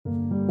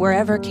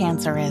Wherever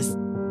cancer is,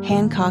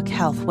 Hancock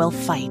Health will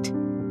fight.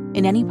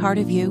 In any part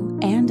of you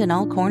and in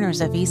all corners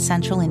of East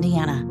Central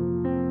Indiana.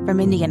 From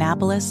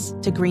Indianapolis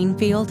to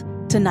Greenfield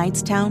to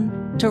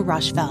Knightstown to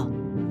Rushville.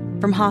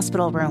 From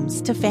hospital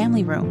rooms to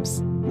family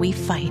rooms, we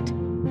fight.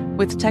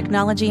 With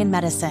technology and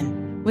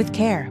medicine, with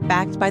care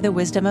backed by the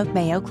wisdom of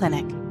Mayo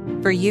Clinic.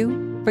 For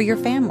you, for your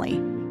family,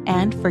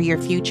 and for your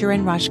future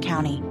in Rush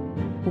County.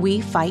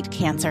 We fight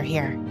cancer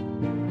here.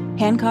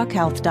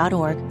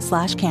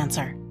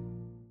 HancockHealth.org/cancer.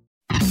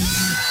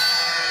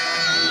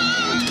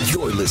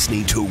 You're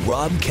listening to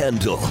Rob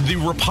Kendall. The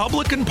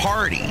Republican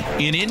Party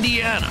in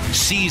Indiana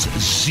sees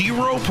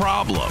zero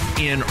problem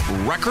in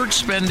record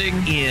spending,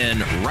 in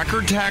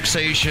record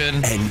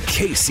taxation. And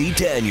Casey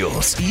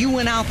Daniels. You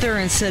went out there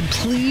and said,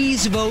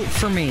 please vote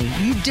for me.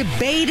 You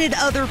debated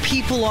other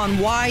people on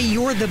why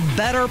you're the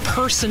better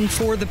person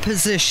for the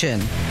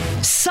position.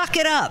 Suck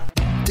it up.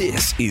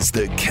 This is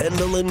the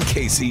Kendall and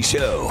Casey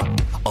Show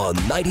on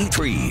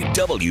 93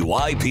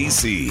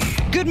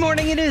 WIPC. Good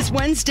morning. It is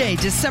Wednesday,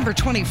 December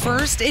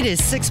 21st. It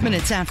is 6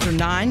 minutes after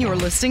 9. You're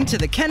listening to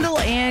the Kendall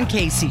and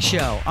Casey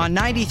Show on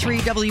 93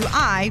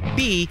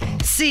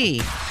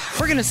 WIPC.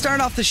 We're going to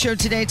start off the show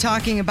today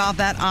talking about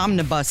that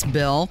omnibus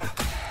bill.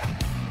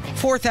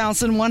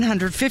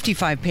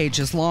 4,155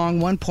 pages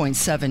long,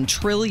 $1.7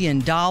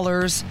 trillion.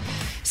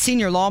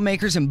 Senior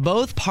lawmakers in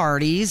both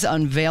parties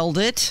unveiled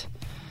it.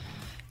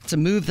 It's a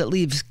move that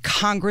leaves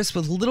Congress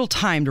with little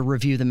time to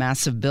review the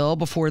massive bill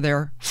before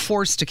they're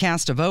forced to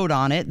cast a vote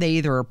on it. They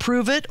either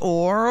approve it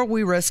or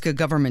we risk a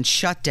government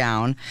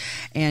shutdown.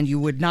 And you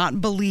would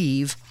not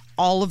believe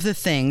all of the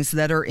things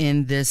that are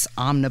in this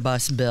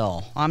omnibus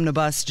bill.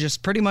 Omnibus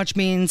just pretty much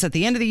means at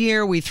the end of the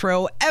year, we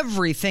throw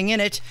everything in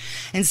it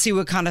and see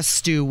what kind of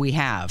stew we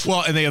have.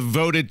 Well, and they have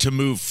voted to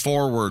move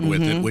forward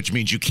with it, which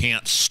means you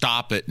can't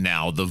stop it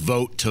now. The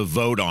vote to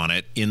vote on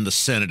it in the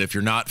Senate, if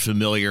you're not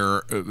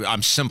familiar,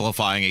 I'm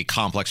simplifying a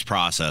complex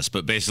process,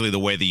 but basically the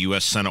way the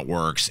U.S. Senate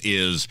works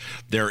is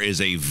there is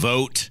a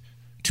vote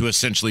to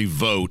essentially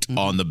vote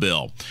on the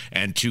bill.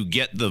 And to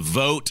get the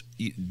vote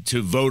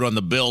to vote on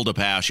the bill to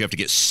pass, you have to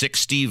get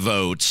 60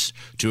 votes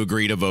to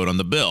agree to vote on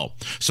the bill.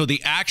 So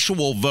the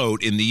actual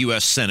vote in the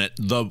U.S. Senate,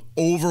 the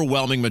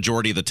overwhelming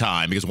majority of the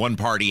time, because one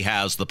party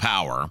has the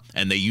power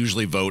and they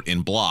usually vote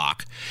in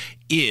block,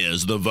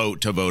 is the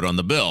vote to vote on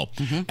the bill.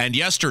 And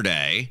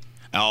yesterday,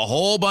 a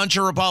whole bunch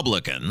of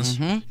Republicans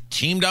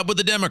teamed up with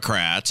the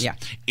Democrats,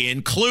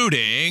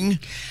 including...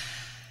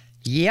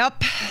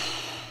 Yep.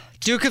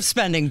 Duke of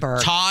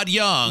Spendingburg. Todd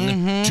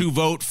Young to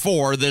vote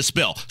for this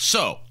bill.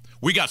 So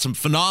we got some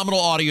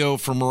phenomenal audio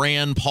from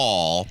Rand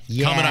Paul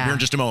coming up here in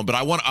just a moment. But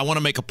I want to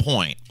make a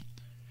point.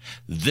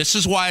 This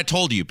is why I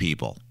told you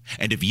people.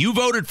 And if you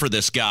voted for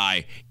this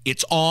guy,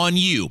 it's on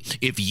you.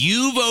 If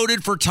you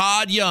voted for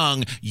Todd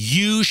Young,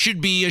 you should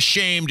be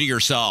ashamed of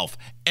yourself.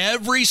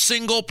 Every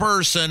single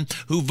person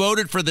who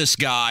voted for this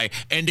guy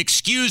and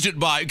excused it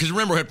by, because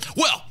remember,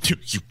 well,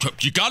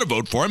 you got to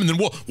vote for him and then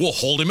we'll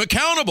hold him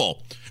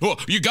accountable. Well,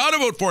 you got to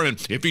vote for him.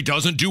 If he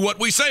doesn't do what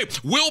we say,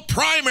 we'll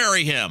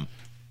primary him.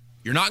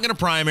 You're not going to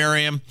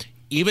primary him.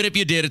 Even if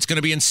you did, it's going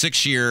to be in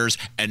 6 years,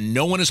 and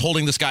no one is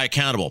holding this guy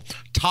accountable.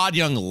 Todd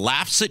Young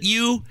laughs at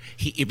you.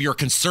 If you're a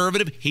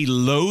conservative, he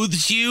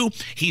loathes you.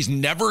 He's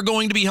never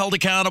going to be held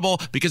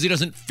accountable because he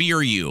doesn't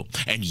fear you.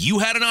 And you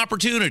had an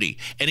opportunity.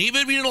 And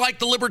even if you didn't like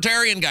the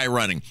libertarian guy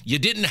running, you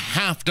didn't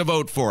have to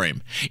vote for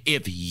him.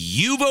 If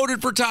you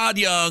voted for Todd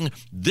Young,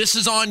 this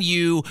is on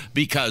you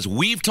because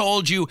we've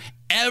told you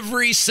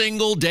every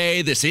single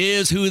day this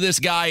is who this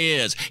guy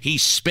is. He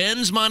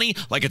spends money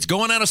like it's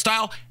going out of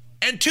style.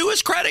 And to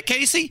his credit,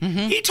 Casey,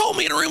 he told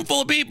me in a room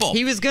full of people.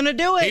 He was going to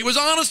do it. He was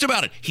honest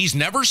about it. He's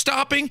never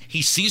stopping.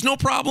 He sees no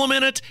problem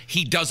in it.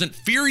 He doesn't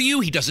fear you.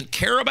 He doesn't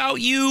care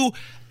about you.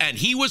 And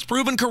he was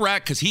proven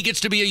correct because he gets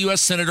to be a U.S.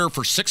 Senator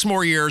for 6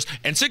 more years.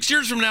 And 6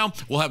 years from now,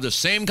 we'll have the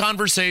same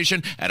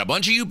conversation. And a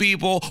bunch of you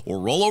people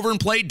will roll over and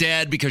play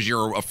dead because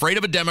you're afraid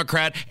of a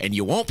Democrat. And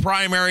you won't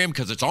primary him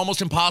because it's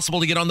almost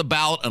impossible to get on the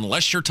ballot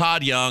unless you're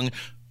Todd Young.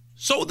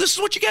 So this is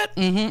what you get.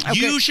 Okay.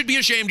 You should be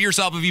ashamed of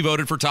yourself if you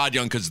voted for Todd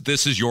Young because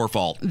this is your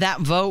fault. That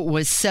vote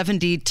was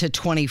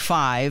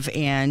 70-25.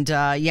 And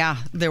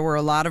there were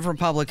a lot of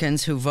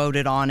Republicans who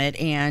voted on it.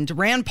 And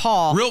Rand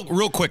Paul.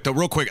 Real quick.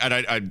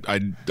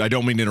 I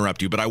don't mean to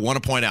interrupt you, but I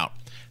want to point out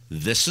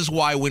this is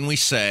why when we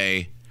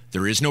say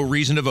there is no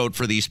reason to vote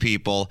for these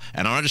people,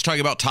 and I'm not just talking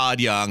about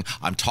Todd Young,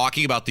 I'm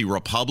talking about the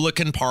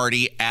Republican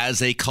Party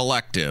as a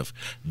collective.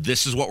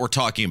 This is what we're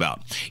talking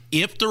about.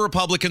 If the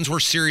Republicans were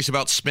serious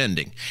about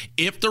spending,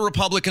 if the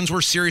Republicans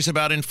were serious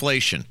about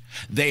inflation,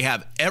 all they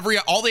had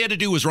to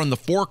do was run the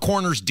four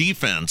corners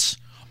defense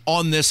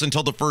on this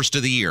until the first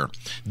of the year.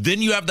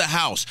 Then you have the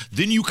House.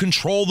 Then you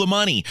control the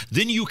money.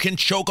 Then you can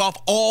choke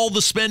off all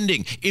the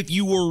spending if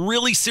you were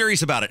really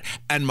serious about it.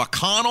 And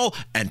McConnell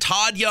and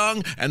Todd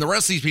Young and the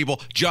rest of these people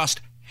just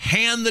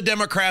hand the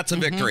Democrats a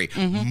victory.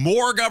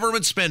 More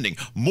government spending,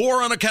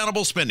 more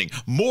unaccountable spending,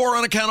 more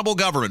unaccountable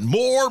government,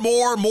 more.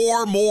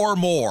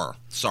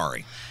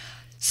 Sorry.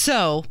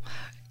 So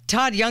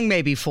Todd Young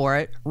may be for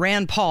it.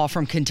 Rand Paul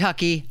from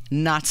Kentucky,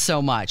 not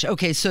so much.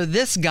 Okay, so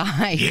this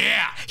guy,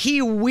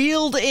 he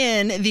wheeled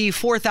in the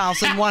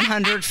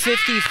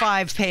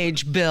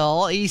 4,155-page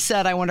bill. He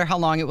said, I wonder how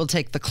long it will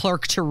take the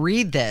clerk to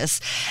read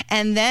this.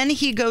 And then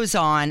he goes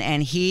on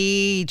and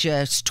he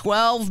just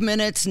 12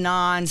 minutes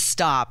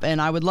nonstop.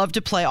 And I would love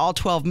to play all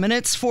 12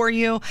 minutes for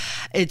you.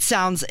 It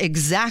sounds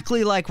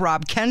exactly like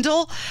Rob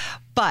Kendall.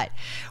 But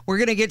we're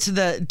going to get to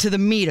the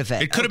meat of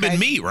it. It could have been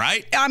me,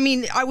 right? I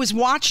mean, I was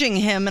watching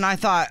him and I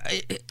thought,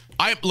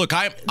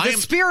 the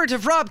spirit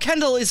of Rob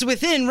Kendall is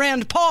within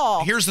Rand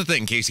Paul. Here's the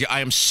thing, Casey. I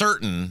am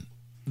certain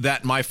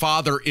that my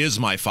father is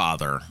my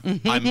father.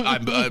 I'm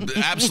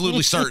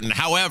absolutely certain.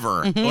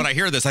 However, when I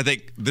hear this, I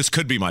think this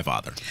could be my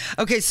father.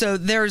 Okay, so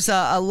there's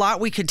a lot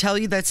we could tell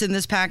you that's in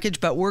this package,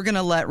 but we're going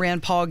to let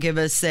Rand Paul give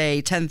us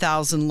a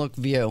 10,000 look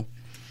view.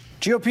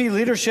 GOP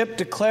leadership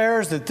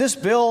declares that this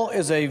bill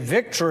is a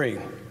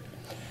victory.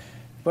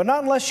 But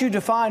not unless you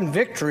define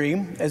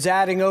victory as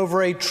adding over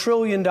 $1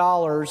 trillion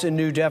in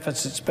new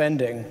deficit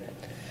spending.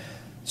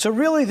 So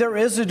really there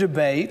is a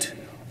debate,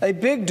 a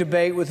big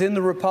debate within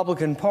the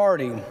Republican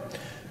Party.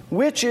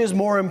 Which is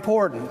more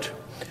important?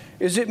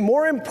 Is it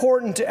more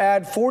important to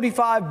add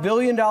 $45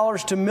 billion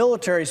to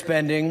military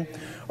spending,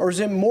 or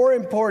is it more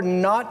important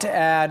not to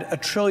add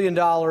 $1 trillion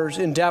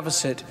in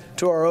deficit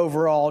to our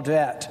overall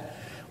debt?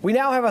 We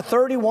now have a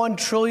 $31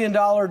 trillion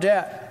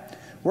debt.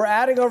 We're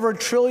adding over $1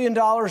 trillion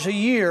a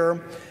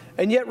year,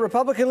 and yet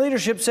Republican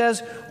leadership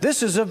says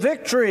this is a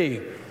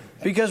victory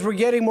because we're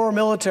getting more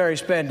military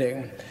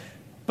spending.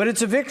 But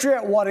it's a victory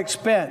at what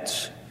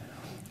expense?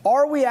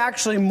 Are we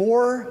actually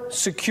more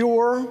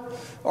secure?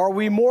 Are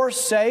we more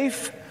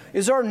safe?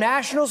 Is our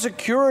national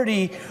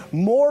security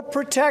more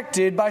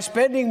protected by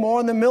spending more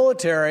on the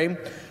military,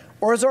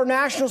 or is our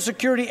national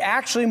security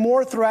actually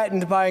more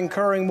threatened by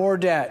incurring more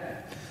debt?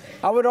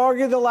 I would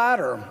argue the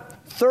latter.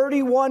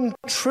 $31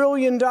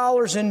 trillion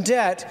in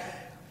debt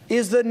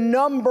is the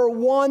number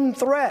one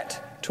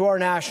threat to our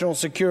national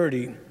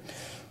security.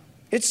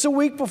 It's the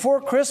week before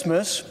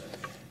Christmas,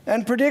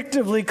 and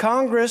predictably,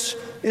 Congress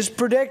is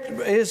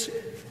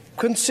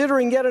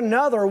considering yet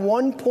another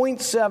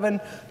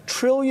 $1.7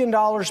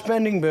 trillion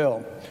spending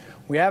bill.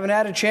 We haven't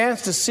had a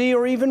chance to see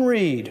or even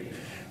read.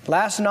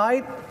 Last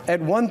night at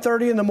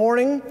 1:30 in the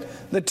morning,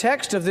 the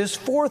text of this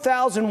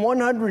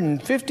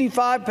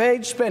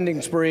 4,155-page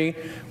spending spree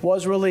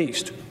was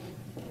released.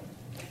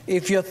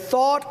 If you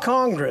thought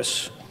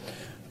Congress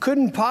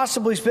couldn't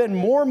possibly spend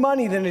more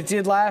money than it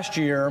did last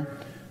year,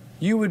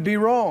 you would be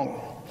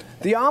wrong.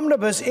 The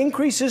Omnibus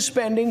increases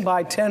spending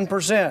by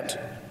 10%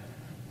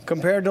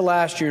 compared to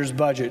last year's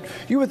budget.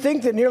 You would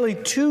think that nearly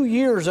 2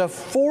 years of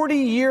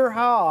 40-year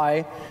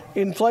high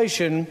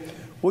inflation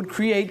would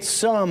create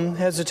some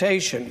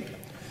hesitation.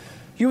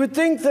 You would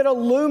think that a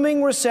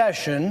looming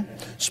recession,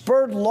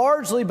 spurred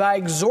largely by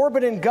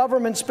exorbitant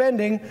government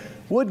spending,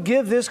 would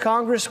give this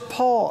Congress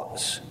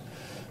pause.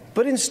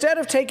 But instead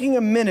of taking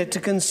a minute to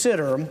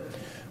consider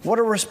what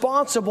a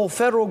responsible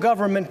federal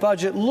government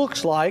budget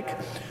looks like,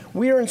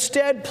 we are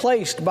instead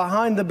placed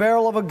behind the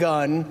barrel of a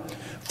gun,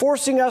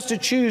 forcing us to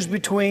choose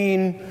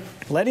between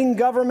letting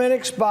government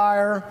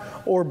expire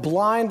or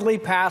blindly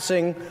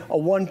passing a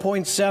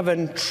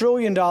 $1.7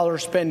 trillion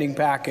spending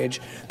package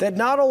that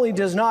not only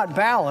does not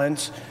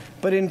balance,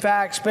 but in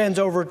fact spends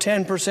over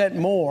 10%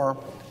 more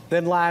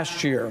than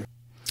last year.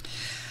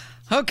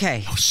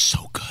 Okay. Oh,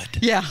 so good.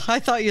 Yeah, I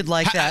thought you'd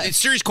like that.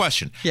 Serious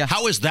question. Yeah.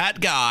 How is that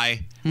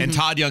guy and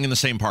Todd Young in the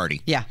same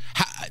party? Yeah.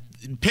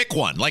 Pick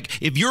one. Like,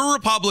 if you're a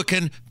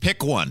Republican,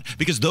 pick one.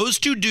 Because those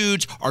two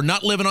dudes are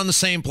not living on the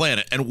same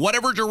planet. And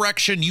whatever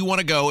direction you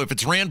want to go, if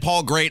it's Rand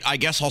Paul, great. I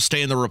guess I'll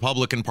stay in the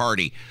Republican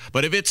Party.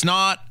 But if it's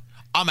not,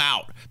 I'm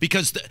out.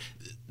 Because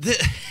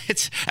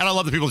it's, and I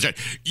love the people who say,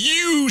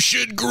 you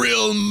should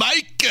grill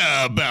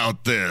Micah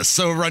about this.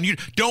 So, Ron, you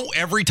don't,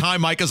 every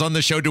time Micah's on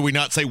the show, do we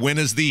not say, when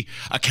is the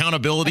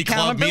accountability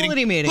club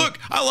meeting? Look,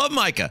 I love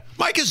Micah.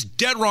 Micah's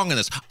dead wrong in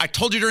this. I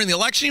told you during the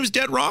election he was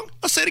dead wrong.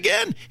 I'll say it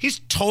again. He's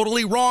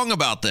totally wrong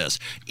about this.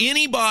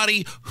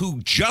 Anybody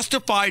who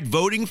justified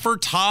voting for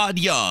Todd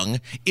Young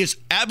is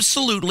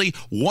absolutely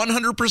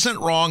 100%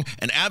 wrong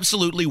and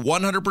absolutely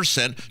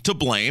 100% to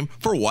blame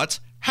for what's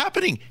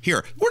happening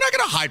here. We're not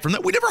going to hide from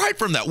that. We never hide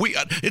from that.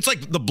 It's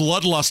like the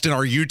bloodlust in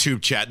our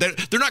YouTube chat.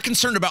 They're not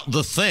concerned about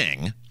the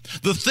thing.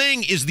 The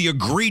thing is the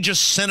egregious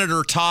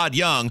Senator Todd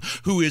Young,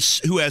 who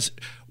has,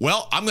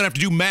 well, I'm going to have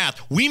to do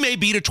math. We may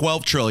beat a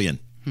 $12 trillion.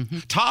 Mm-hmm.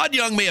 Todd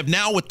Young may have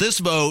now, with this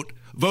vote,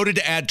 voted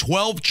to add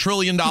 $12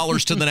 trillion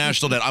to the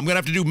national debt. I'm going to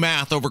have to do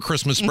math over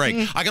Christmas break.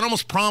 Mm-hmm. I can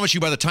almost promise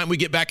you by the time we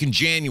get back in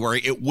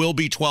January, it will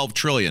be $12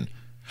 trillion.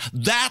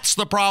 That's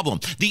the problem.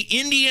 The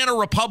Indiana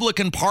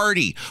Republican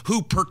Party,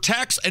 who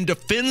protects and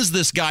defends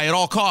this guy at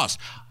all costs.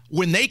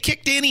 When they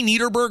kicked Danny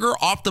Niederberger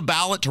off the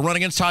ballot to run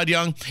against Todd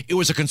Young, it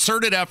was a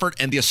concerted effort,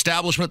 and the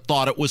establishment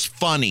thought it was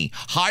funny.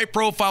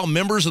 High-profile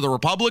members of the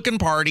Republican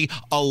Party,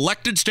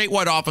 elected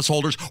statewide office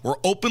holders, were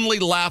openly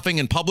laughing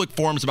in public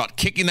forums about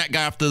kicking that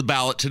guy off the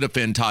ballot to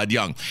defend Todd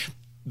Young.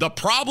 The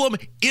problem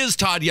is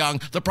Todd Young.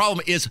 The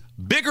problem is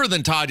bigger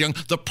than Todd Young.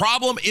 The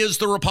problem is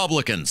the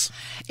Republicans.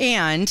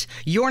 And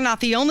you're not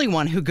the only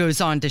one who goes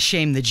on to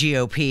shame the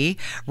GOP.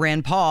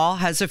 Rand Paul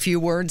has a few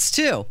words,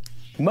 too.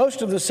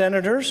 Most of the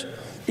senators,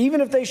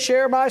 even if they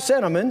share my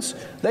sentiments,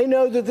 they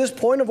know that this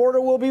point of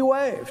order will be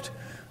waived.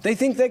 They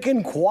think they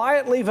can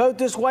quietly vote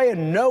this way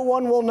and no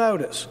one will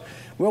notice.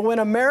 Well, when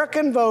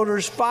American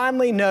voters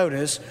finally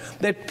notice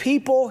that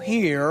people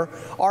here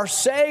are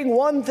saying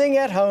one thing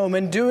at home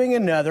and doing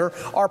another,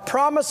 are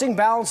promising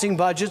balancing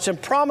budgets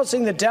and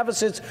promising that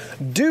deficits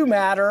do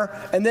matter,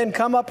 and then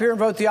come up here and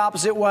vote the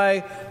opposite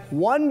way,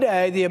 one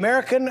day the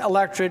American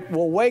electorate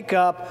will wake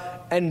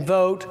up and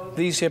vote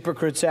these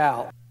hypocrites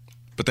out.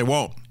 But they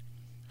won't.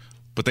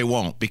 But they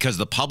won't, because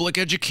the public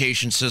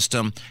education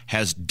system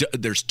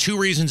there's two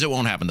reasons it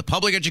won't happen. The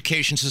public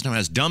education system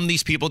has dumbed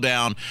these people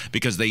down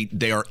because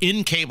they are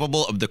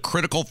incapable of the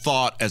critical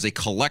thought as a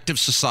collective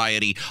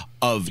society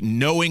of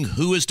knowing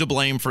who is to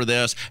blame for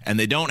this, and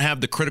they don't have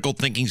the critical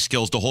thinking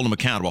skills to hold them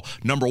accountable,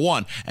 number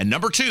one. And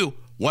number two,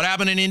 what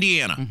happened in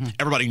Indiana?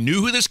 Everybody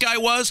knew who this guy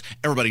was.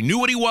 Everybody knew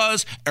what he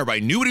was. Everybody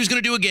knew what he was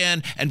going to do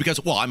again. And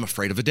because, well, I'm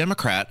afraid of a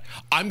Democrat,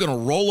 I'm going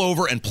to roll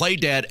over and play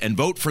dead and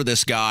vote for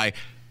this guy.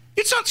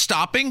 It's not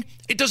stopping.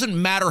 It doesn't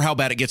matter how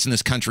bad it gets in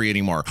this country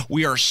anymore.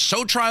 We are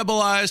so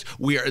tribalized,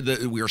 we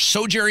are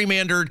so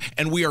gerrymandered,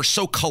 and we are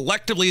so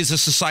collectively as a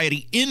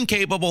society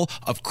incapable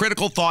of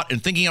critical thought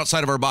and thinking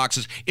outside of our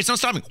boxes. It's not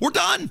stopping. We're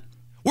done.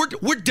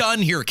 We're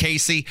done here,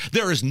 Casey.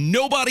 There is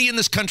nobody in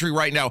this country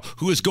right now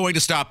who is going to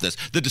stop this.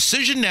 The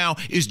decision now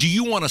is, do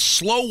you want to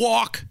slow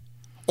walk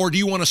or do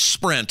you want to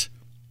sprint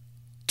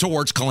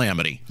towards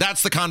calamity?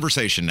 That's the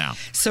conversation now.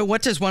 So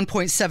what does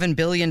 $1.7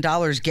 billion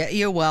get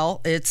you?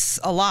 Well, it's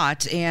a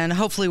lot, and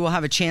hopefully we'll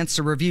have a chance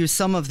to review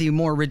some of the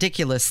more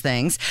ridiculous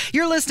things.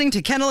 You're listening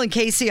to Kendall and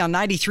Casey on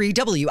 93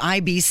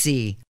 WIBC.